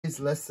today's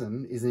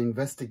lesson is an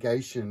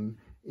investigation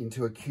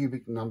into a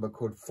cubic number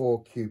called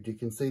 4 cubed. You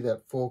can see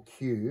that 4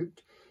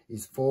 cubed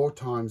is 4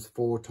 times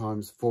 4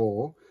 times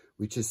 4,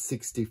 which is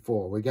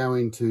 64. We're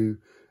going to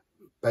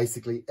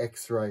basically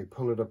X-ray,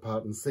 pull it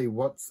apart and see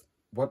what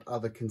are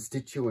the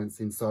constituents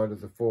inside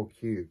of the 4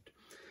 cubed.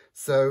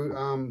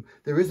 So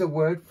there is a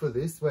word for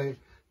this where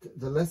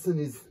the lesson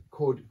is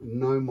called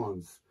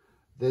Nomons.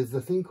 There's a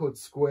thing called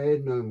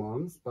squared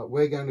Nomons, but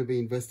we're going to be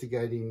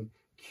investigating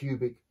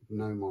cubic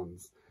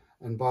Gnomons.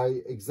 And by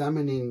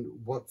examining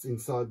what's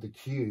inside the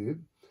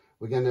cube,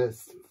 we're going to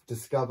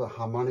discover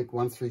harmonic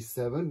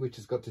 137, which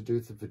has got to do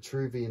with the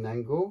Vitruvian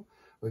angle.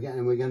 We're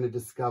going to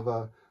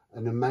discover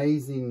an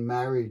amazing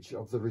marriage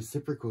of the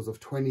reciprocals of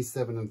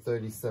 27 and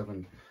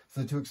 37.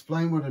 So to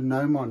explain what a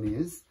gnomon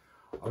is,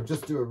 I'll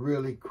just do a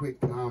really quick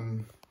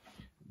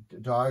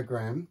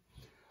diagram.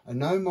 A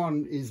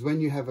gnomon is when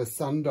you have a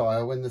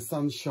sundial, when the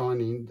sun's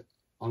shining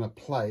on a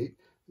plate,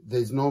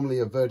 there's normally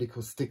a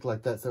vertical stick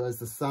like that. So as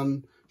the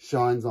sun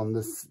shines on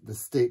the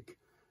stick,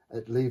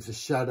 it leaves a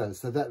shadow.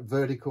 So that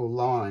vertical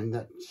line,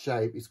 that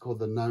shape, is called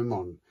the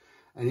gnomon.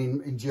 And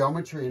in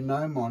geometry, a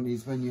gnomon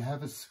is when you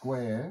have a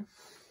square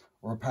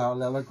or a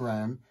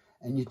parallelogram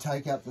and you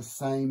take out the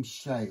same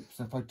shape.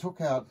 So if I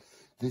took out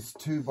this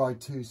 2 by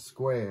 2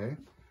 square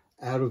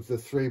out of the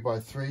 3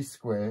 by 3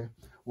 square,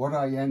 what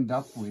I end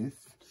up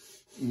with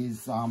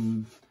is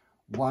 1,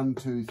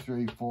 2,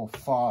 3, 4,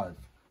 5.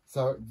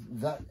 So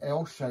that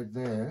L shape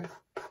there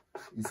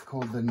is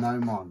called the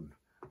gnomon.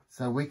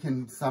 So we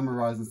can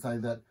summarize and say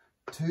that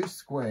 2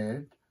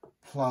 squared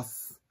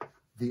plus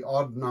the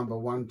odd number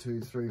 1, 2,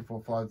 3,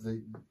 4, 5,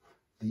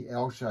 the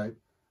L shape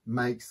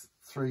makes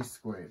 3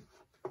 squared.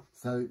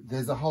 So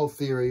there's a whole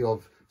theory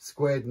of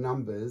squared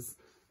numbers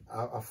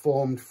are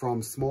formed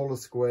from smaller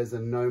squares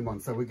and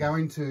gnomons. So we're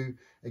going to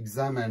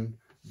examine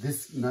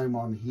this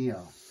gnomon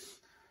here.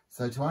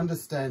 So to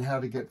understand how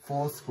to get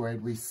 4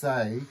 squared, we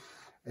say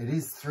it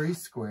is 3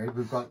 squared.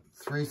 We've got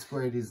 3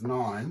 squared is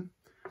 9.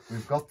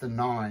 We've got the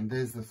 9.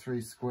 There's the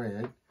 3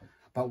 squared.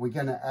 But we're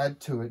going to add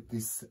to it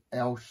this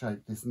L shape,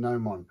 this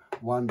gnomon.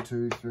 1,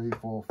 2, 3,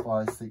 4,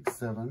 5, 6,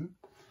 7.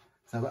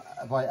 So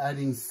by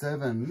adding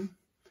 7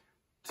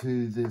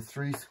 to the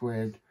 3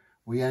 squared,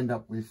 we end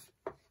up with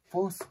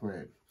 4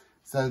 squared.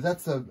 So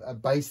that's a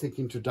basic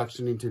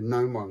introduction into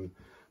gnomon.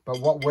 But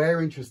what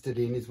we're interested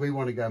in is we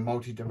want to go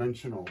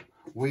multidimensional.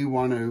 We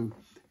want to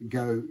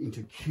go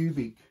into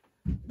cubic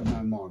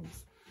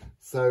gnomons.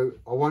 So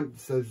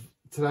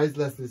today's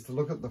lesson is to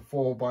look at the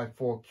 4 by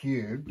 4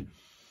 cubed,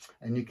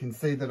 and you can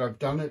see that I've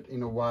done it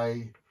in a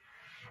way.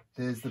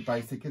 There's the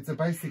basic. It's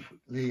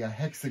basically a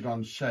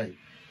hexagon shape.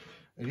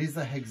 It is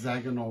a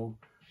hexagonal.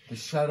 The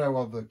shadow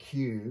of the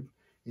cube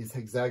is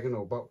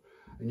hexagonal,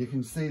 and you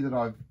can see that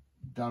I've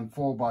done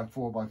 4 by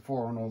 4 by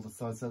 4 on all the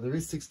sides. So there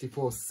is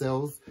 64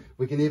 cells.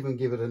 We can even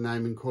give it a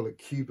name and call it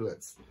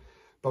cubelets.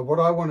 But what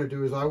I want to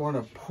do is I want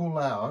to pull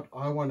out,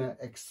 I want to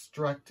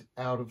extract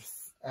out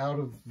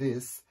of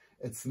this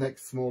its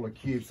next smaller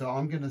cube. So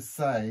I'm going to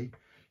say,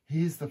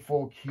 here's the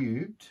 4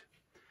 cubed,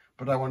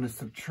 but I want to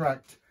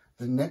subtract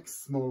the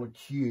next smaller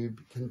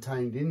cube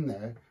contained in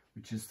there,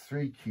 which is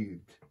 3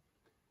 cubed.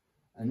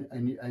 And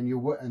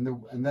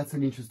that's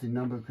an interesting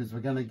number because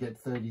we're going to get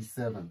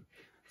 37.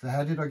 So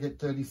how did I get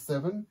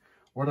 37?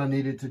 What I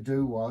needed to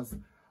do was,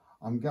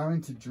 I'm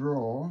going to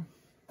draw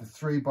the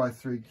 3 by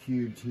 3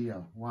 cubed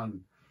here.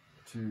 1,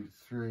 2,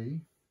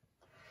 3.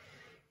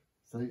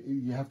 So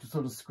you have to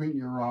sort of squint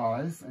your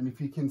eyes. And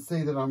if you can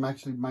see that I'm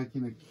actually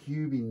making a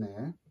cube in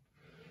there.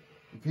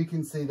 If you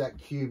can see that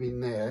cube in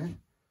there,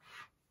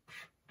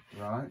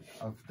 right?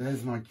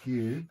 There's my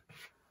cube.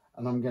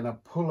 And I'm going to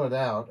pull it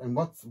out. And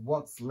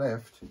what's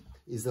left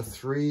is a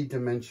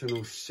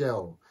 3-dimensional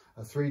shell.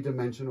 A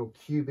 3-dimensional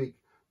cubic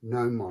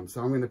gnomon.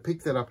 So I'm going to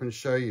pick that up and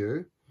show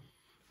you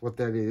what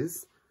that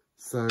is.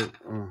 So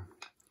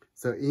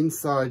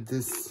inside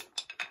this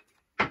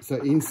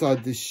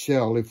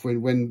shell,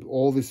 when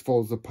all this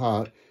falls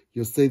apart,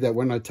 you'll see that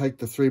when I take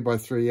the 3 by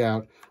 3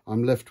 out,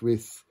 I'm left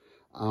with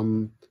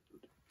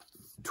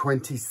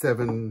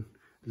 27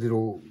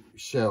 little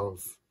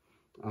shells.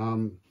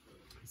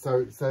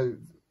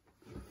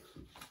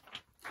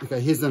 Okay,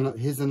 here's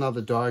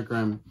another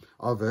diagram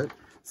of it.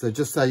 So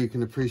just so you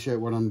can appreciate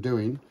what I'm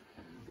doing.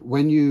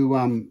 When you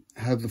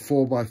have the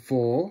 4 by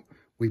 4,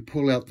 we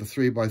pull out the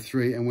 3 by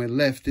 3 and we're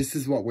left, this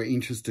is what we're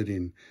interested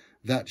in.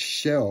 That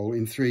shell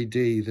in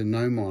 3D, the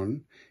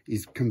gnomon,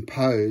 is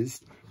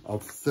composed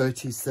of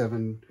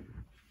 37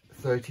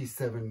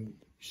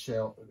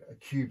 shell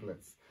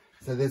cubelets.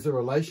 So there's a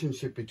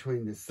relationship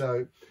between this.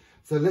 So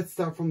let's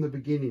start from the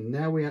beginning.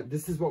 Now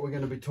this is what we're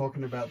going to be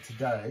talking about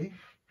today,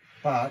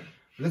 but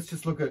let's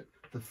just look at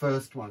the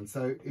first one.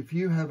 So if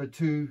you have a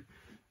 2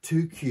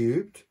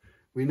 cubed,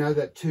 we know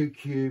that 2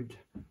 cubed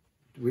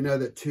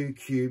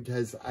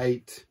has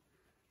 8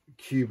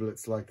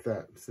 cubelets like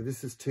that. So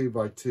this is 2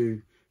 by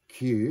 2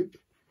 cubed.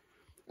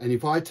 And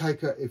if I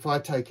take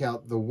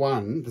out the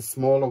 1, the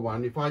smaller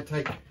one, if I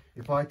take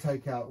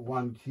out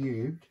 1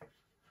 cubed,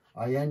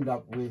 I end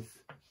up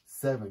with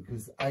 7,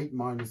 because 8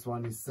 minus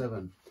 1 is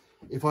 7.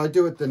 if I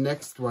do it the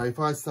next way, if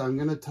I say I'm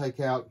going to take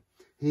out,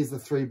 here's the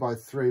 3 by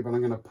 3, but I'm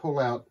going to pull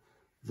out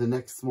the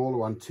next smaller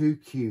one, 2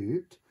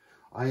 cubed,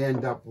 I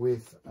end up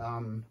with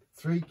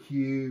 3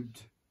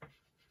 cubed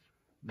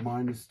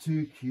minus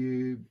 2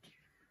 cubed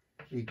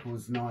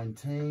equals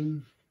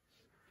 19.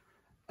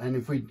 And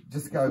if we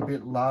just go a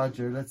bit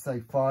larger, let's say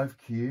 5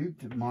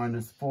 cubed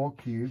minus 4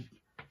 cubed,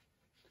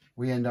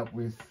 we end up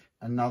with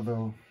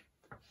another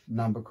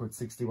number called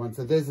 61.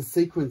 So there's a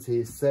sequence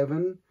here,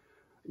 7.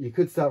 You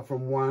could start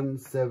from 1,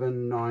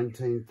 7,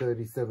 19,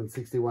 37,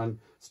 61.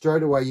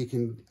 Straight away you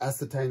can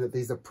ascertain that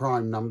these are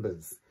prime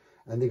numbers.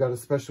 And they've got a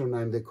special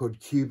name, they're called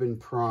Cuban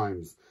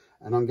Primes.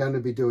 And I'm going to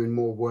be doing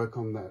more work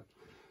on that.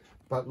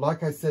 But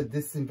like I said,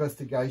 this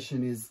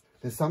investigation is,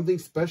 there's something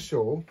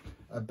special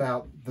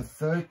about the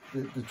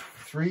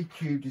 3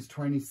 cubed is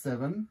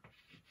 27.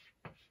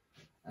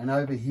 And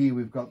over here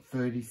we've got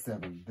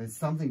 37. There's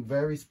something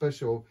very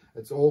special.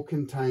 It's all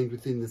contained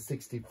within the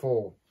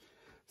 64.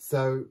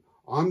 So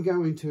I'm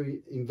going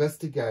to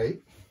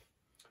investigate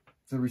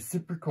the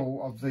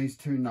reciprocal of these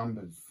two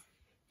numbers.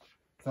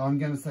 So I'm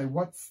going to say,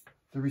 what's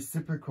the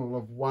reciprocal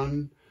of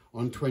 1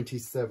 on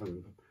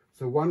 27?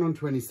 So 1 on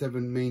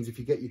 27 means, if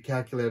you get your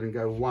calculator and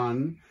go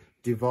 1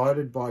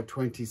 divided by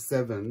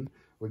 27,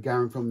 we're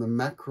going from the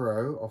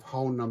macro of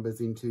whole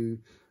numbers into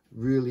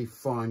really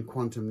fine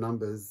quantum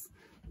numbers.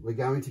 We're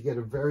going to get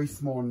a very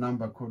small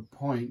number called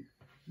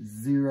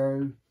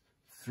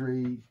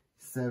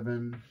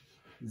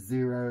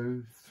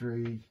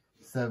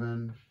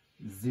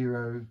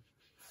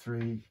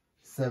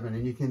 0.037037037.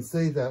 And you can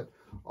see that,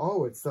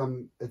 oh, it's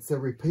a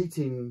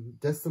repeating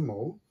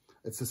decimal.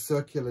 It's a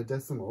circular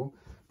decimal,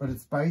 but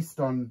it's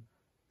based on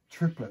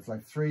triplets,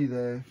 like 3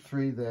 there,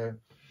 3 there,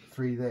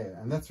 3 there.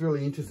 And that's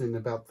really interesting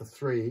about the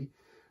 3.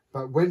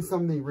 But when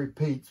something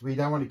repeats, we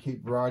don't want to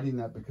keep writing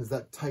that because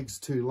that takes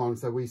too long.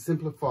 So we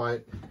simplify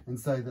it and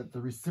say that the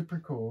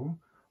reciprocal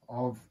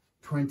of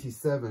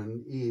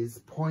 27 is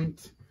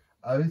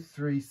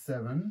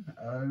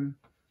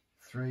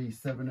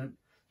 0.037.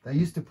 They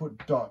used to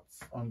put dots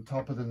on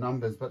top of the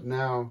numbers, but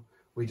now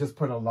we just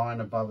put a line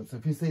above it. So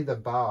if you see the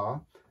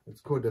bar,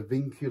 it's called a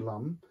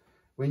vinculum.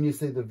 When you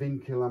see the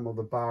vinculum or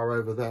the bar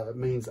over there, it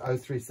means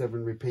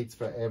 037 repeats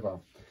forever.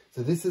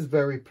 So this is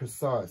very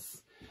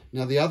precise.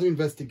 Now, the other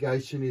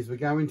investigation is we're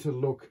going to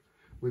look,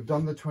 we've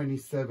done the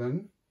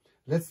 27,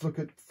 let's look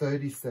at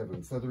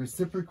 37. So the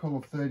reciprocal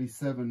of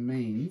 37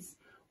 means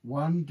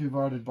 1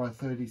 divided by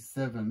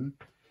 37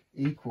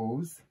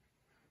 equals,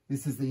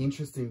 this is the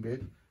interesting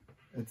bit,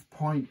 it's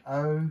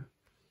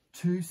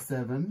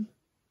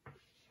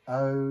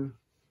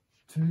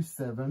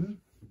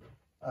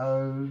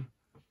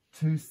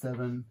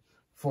 0.027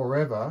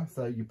 forever.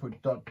 So you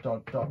put dot,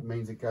 dot, dot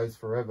means it goes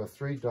forever,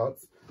 3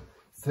 dots.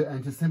 So,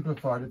 and to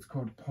simplify it, it's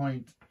called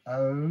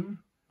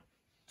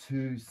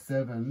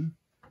 0.027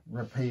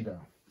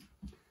 repeater.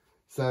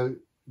 So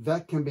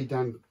that can be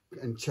done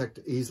and checked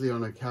easily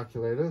on a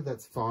calculator.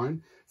 That's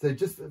fine. So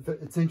just,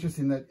 it's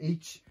interesting that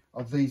each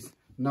of these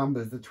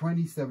numbers, the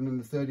 27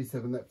 and the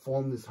 37 that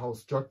form this whole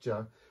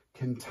structure,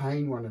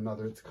 contain one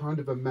another. It's kind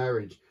of a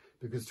marriage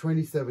because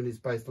 27 is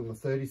based on the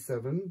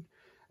 37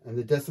 and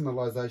the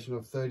decimalization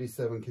of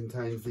 37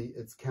 contains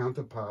its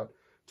counterpart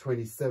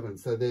 27.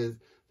 So they're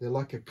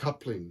like a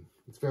coupling.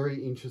 It's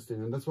very interesting,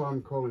 and that's why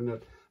I'm calling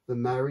it the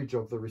marriage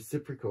of the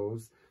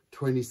reciprocals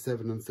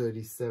 27 and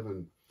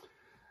 37.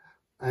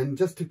 And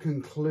just to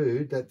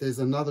conclude, that there's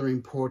another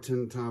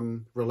important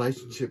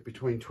relationship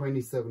between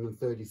 27 and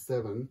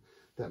 37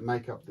 that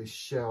make up this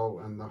shell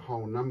and the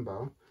whole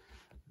number.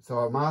 So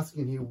I'm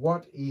asking here,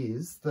 what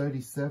is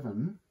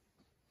 37,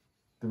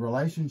 the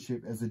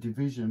relationship as a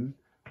division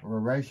or a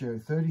ratio,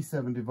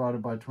 37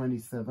 divided by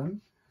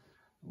 27?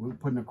 We'll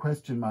put in a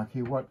question mark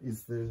here. What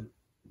is the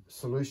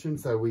solution?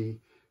 So we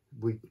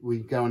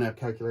go on our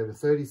calculator,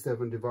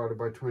 37 divided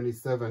by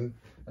 27.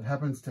 It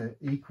happens to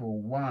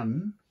equal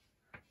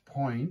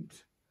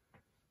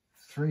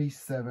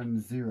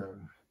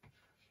 1.370.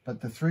 But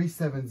the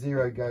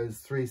 370 goes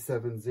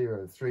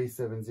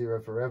 370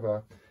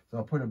 forever. So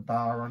I'll put a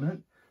bar on it.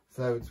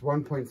 So it's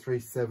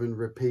 1.37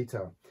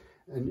 repeater.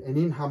 And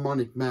in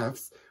harmonic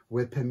maths,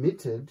 we're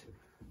permitted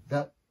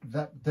that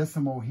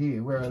decimal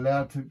here, we're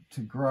allowed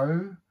to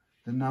grow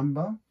the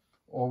number,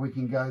 or we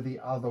can go the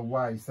other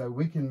way. So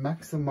we can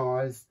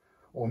maximize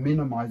or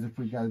minimize if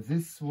we go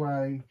this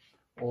way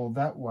or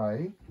that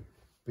way,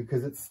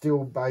 because it's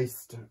still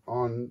based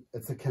on,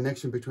 it's a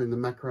connection between the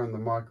macro and the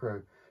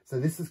micro. So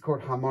this is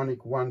called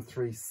harmonic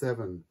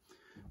 137,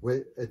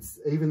 where it's,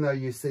 even though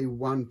you see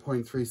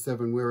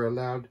 1.37, we're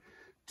allowed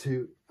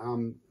to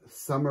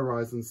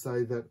summarize and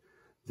say that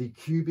the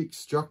cubic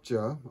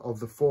structure of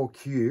the 4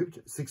 cubed,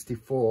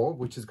 64,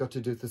 which has got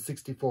to do with the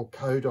 64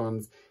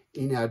 codons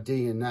in our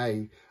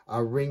DNA,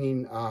 are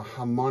ringing a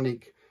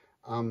harmonic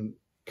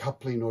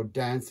coupling or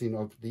dancing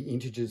of the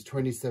integers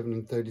 27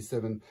 and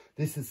 37.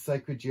 This is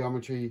sacred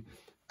geometry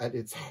at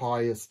its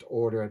highest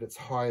order, at its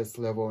highest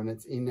level, and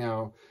it's in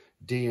our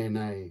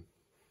DNA.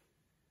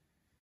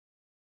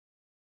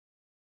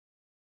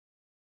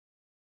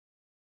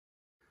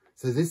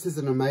 So this is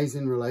an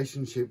amazing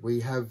relationship. We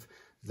have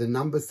the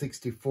number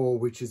 64,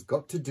 which has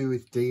got to do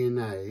with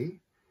DNA.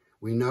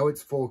 We know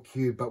it's 4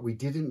 cubed, but we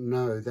didn't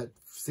know that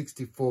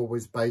 64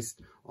 was based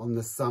on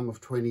the sum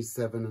of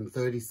 27 and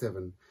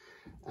 37.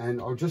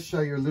 And I'll just show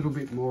you a little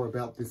bit more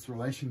about this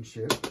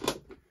relationship.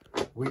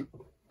 We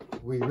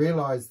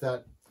realize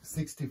that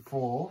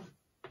 64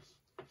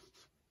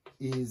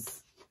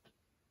 is,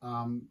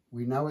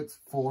 we know it's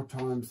 4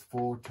 times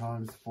 4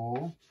 times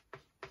 4,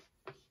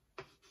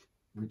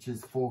 which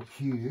is 4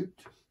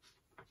 cubed.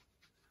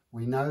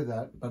 We know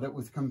that, but it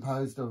was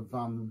composed of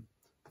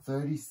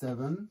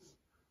 37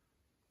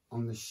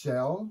 on the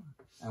shell,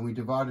 and we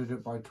divided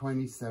it by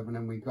 27,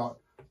 and we got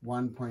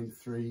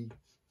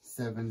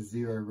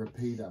 1.370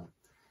 repeater.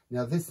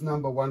 Now this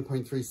number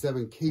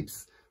 1.37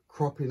 keeps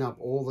cropping up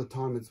all the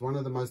time. It's one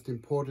of the most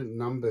important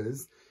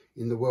numbers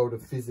in the world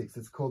of physics.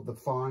 It's called the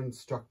fine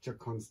structure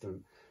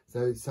constant.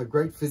 So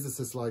great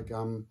physicists like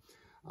Feynman,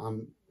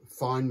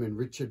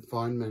 Richard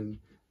Feynman,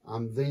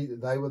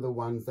 they were the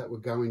ones that were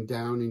going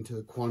down into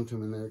the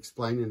quantum, and they're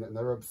explaining it, and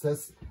they're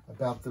obsessed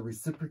about the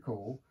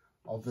reciprocal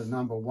of the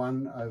number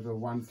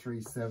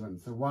 1/137.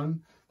 So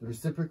the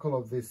reciprocal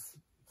of this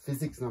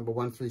physics number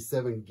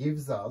 137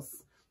 gives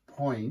us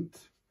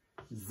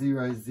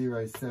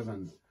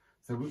 0.007.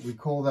 So we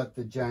call that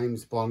the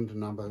James Bond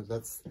number.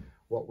 That's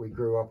what we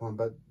grew up on.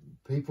 But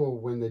people,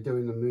 when they're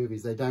doing the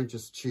movies, they don't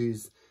just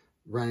choose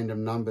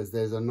random numbers.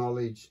 There's a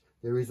knowledge,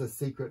 there is a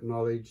secret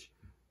knowledge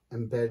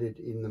embedded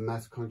in the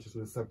mass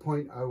consciousness. So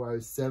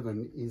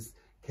 0.007 is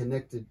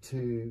connected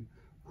to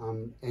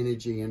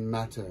energy and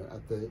matter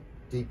at the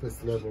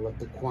deepest level, at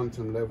the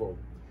quantum level.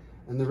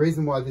 And the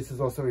reason why this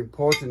is also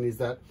important is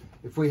that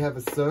if we have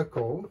a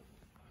circle,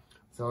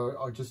 so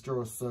I'll just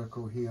draw a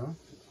circle here.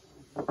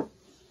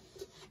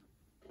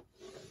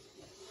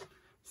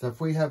 So if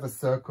we have a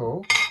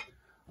circle,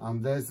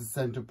 there's the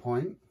center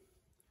point.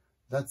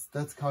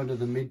 That's kind of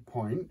the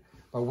midpoint,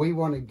 but we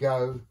want to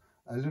go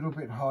a little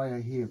bit higher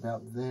here,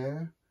 about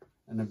there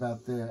and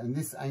about there. And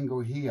this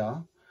angle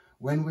here,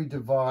 when we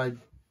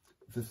divide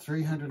the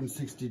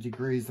 360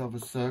 degrees of a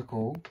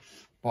circle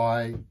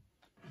by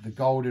the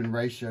golden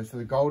ratio, so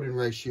the golden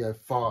ratio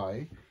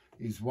phi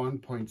is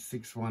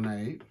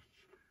 1.618.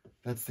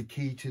 That's the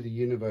key to the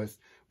universe.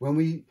 When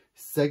we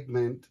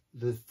segment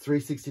the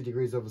 360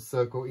 degrees of a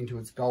circle into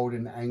its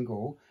golden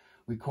angle,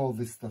 we call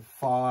this the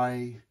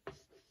phi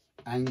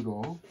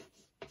angle.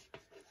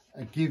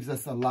 It gives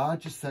us a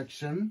larger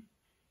section,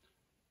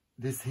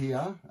 this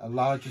here, a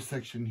larger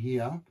section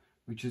here,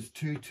 which is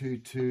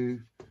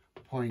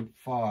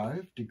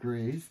 222.5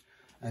 degrees.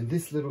 And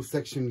this little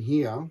section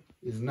here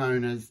is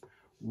known as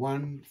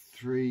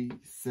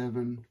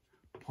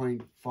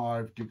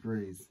 137.5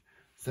 degrees.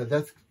 So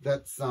that's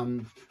the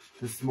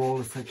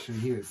smaller section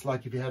here. It's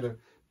like if you had a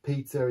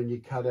pizza and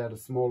you cut out a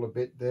smaller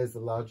bit, there's a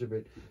larger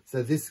bit.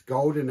 So this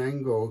golden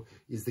angle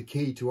is the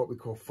key to what we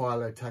call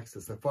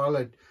phyllotaxis. So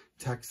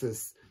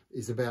phyllotaxis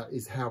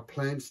is how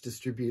plants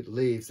distribute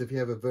leaves. If you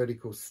have a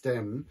vertical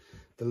stem,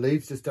 the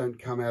leaves just don't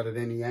come out at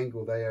any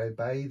angle. They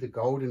obey the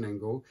golden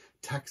angle.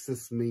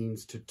 Taxis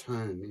means to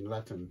turn in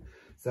Latin.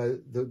 So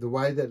the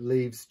way that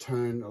leaves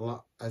turn a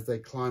lot as they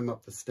climb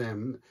up the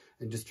stem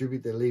and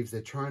distribute their leaves,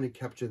 they're trying to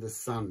capture the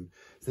sun.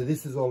 So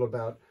this is all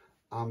about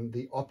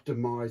the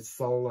optimized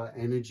solar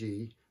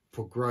energy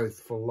for growth,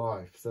 for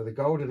life. So the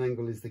golden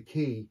angle is the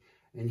key.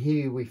 And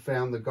here we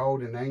found the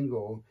golden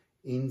angle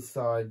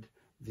inside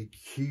the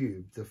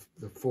cube, the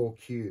 4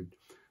 cubed.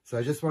 So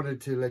I just wanted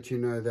to let you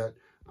know that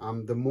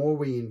the more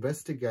we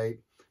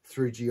investigate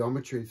through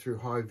geometry, through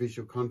high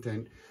visual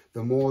content,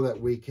 the more that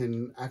we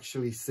can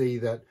actually see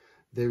that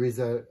there is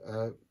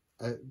the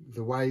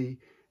way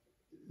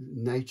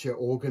nature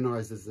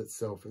organizes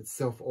itself. It's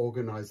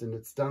self-organized, and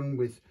it's done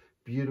with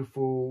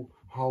beautiful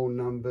whole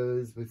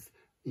numbers, with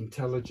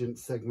intelligent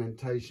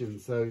segmentation.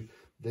 So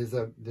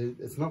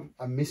it's not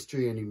a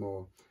mystery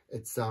anymore.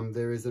 It's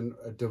there is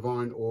a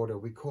divine order.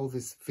 We call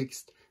this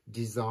fixed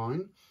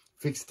design.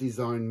 Fixed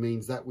design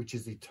means that which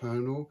is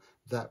eternal,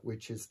 that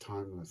which is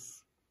timeless.